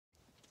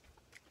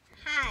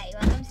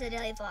to the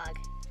daily vlog.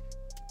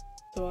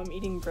 So I'm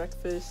eating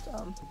breakfast,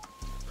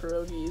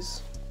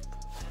 pierogies.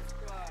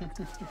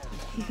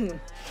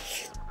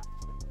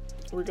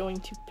 We're going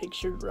to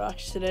Pictured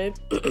Rocks today,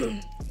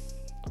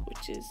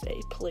 which is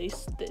a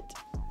place that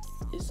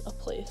is a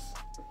place.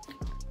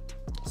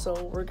 So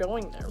we're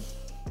going there.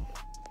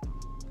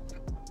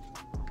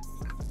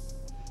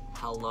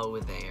 Hello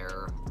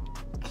there.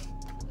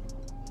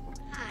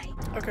 Hi.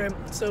 Okay,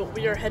 so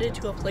we are headed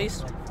to a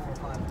place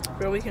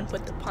where we can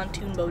put the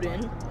pontoon boat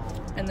in,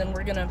 and then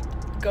we're gonna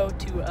go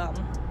to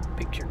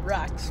Pictured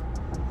Rocks,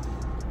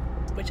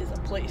 which is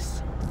a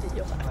place that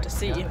you'll have to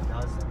see.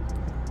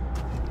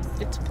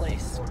 It's a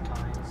place.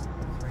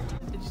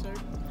 Did you start?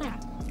 Yeah.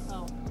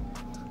 Oh.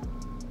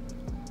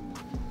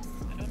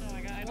 I don't know.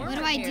 I What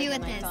do I do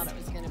with this? I thought it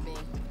was gonna be.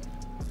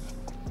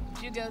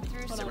 Did you go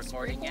through some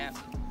recording yet?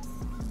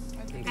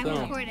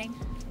 I'm recording.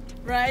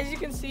 Right, as you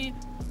can see,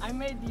 I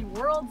made the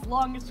world's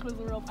longest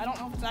TWIZZLER rope. I don't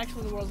know if it's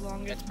actually the world's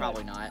longest. It's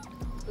probably not.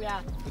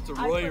 Yeah. It's a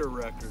Royer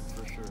record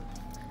for sure.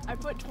 I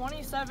put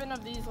 27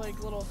 of these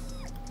like little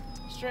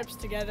strips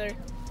together.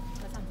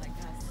 That sounds like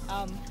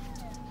us.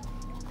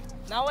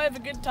 Now I have a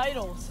good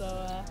title,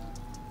 so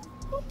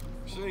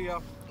See ya.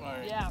 All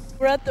right. yeah.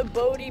 We're at the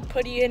boaty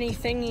putty any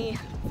thingy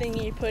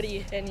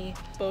putty any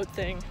boat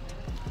thing.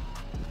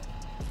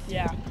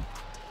 Yeah.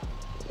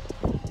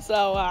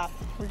 So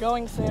we're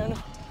going soon.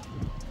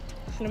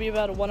 It's gonna be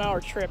about a 1 hour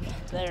trip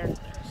there,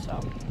 so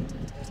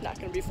it's not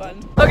gonna be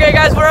fun. Okay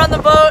guys, we're on the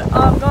boat.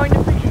 I'm going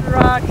to Pictured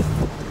Rocks.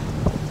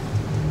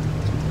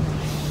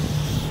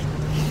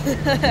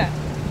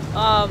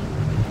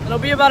 It'll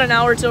be about an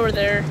hour till we're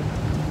there.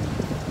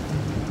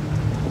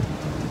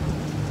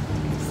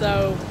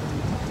 So,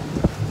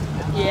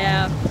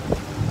 yeah.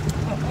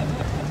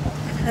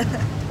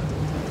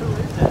 Who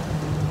is that?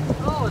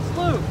 Oh, it's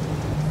Luke.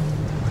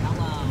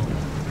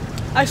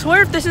 Hello. I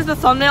swear if this is the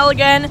thumbnail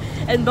again,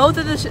 and both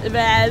of the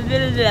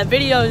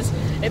videos,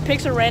 it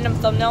picks a random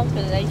thumbnail,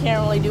 because I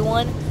can't really do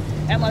one,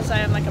 unless I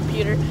have my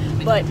computer,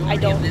 but I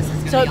don't.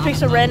 So it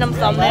picks a random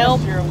thumbnail,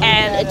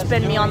 and it's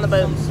been me on the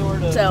boat.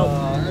 So,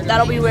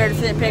 that'll be weird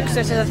if it picks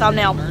this as a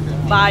thumbnail.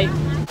 Bye.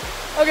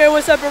 Okay,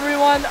 what's up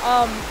everyone?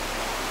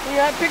 We're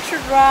at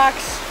Pictured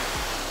Rocks.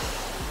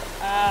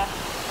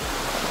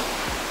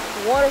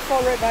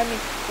 Waterfall right by me.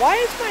 Why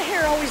is my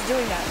hair always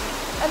doing that?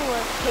 Anyway,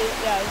 okay,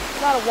 yeah,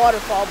 it's not a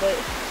waterfall, but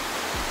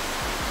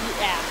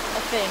yeah,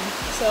 a thing.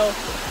 So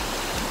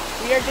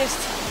we are just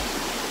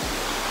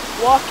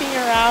walking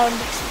around,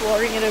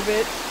 exploring it a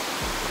bit.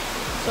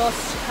 So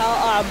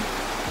I'll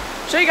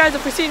show you guys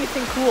if we see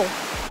anything cool.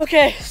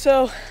 Okay,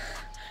 so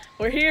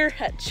we're here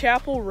at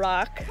Chapel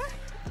Rock.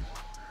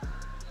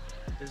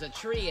 There's a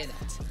tree in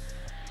it.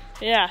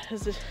 Yeah,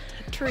 there's a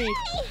tree.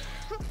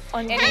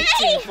 In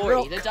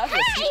 1840, the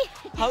Douglas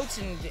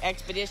Houghton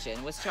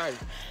expedition was charged.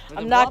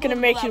 I'm not gonna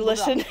make you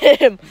listen to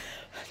him.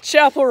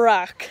 Chapel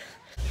Rock.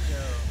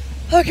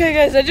 Okay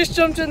guys, I just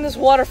jumped in this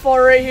waterfall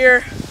right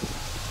here.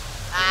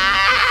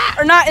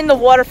 Or not in the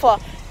waterfall,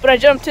 but I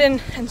jumped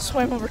in and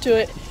swam over to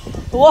it.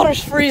 The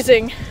water's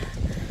freezing,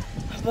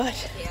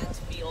 but Can't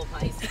feel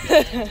my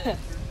skin.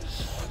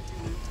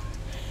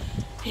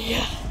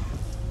 yeah.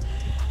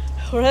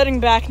 We're heading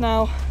back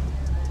now.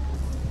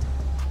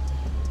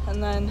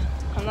 And then,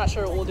 I'm not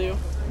sure what we'll do.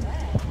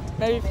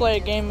 Maybe play a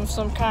game of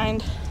some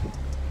kind.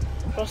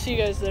 But I'll see you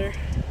guys there.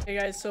 Hey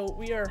guys, so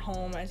we are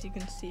home as you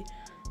can see.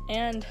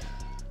 And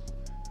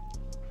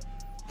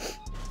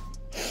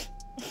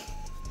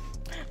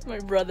my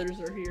brothers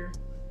are here.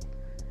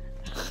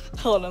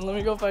 Hold on, let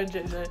me go find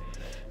JJ.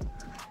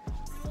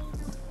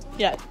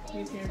 Yeah,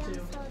 he's here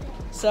too.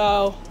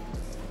 So,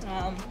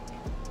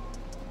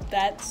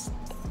 that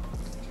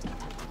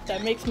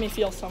makes me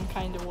feel some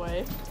kind of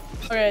way.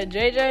 Okay,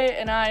 JJ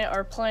and I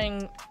are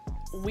playing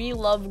We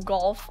Love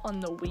Golf on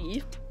the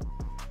Wii.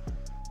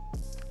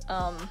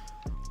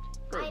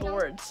 Great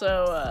board.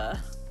 So,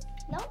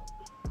 Nope.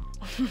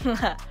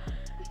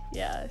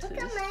 yeah,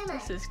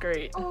 this is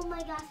great. Oh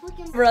my gosh, look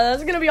at Bro,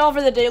 that's gonna be all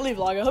for the daily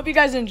vlog. I hope you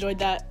guys enjoyed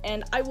that,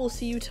 and I will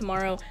see you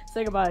tomorrow.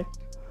 Say goodbye.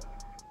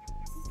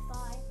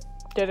 Bye.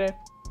 JJ.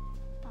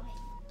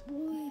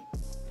 Bye.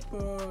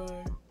 Bye.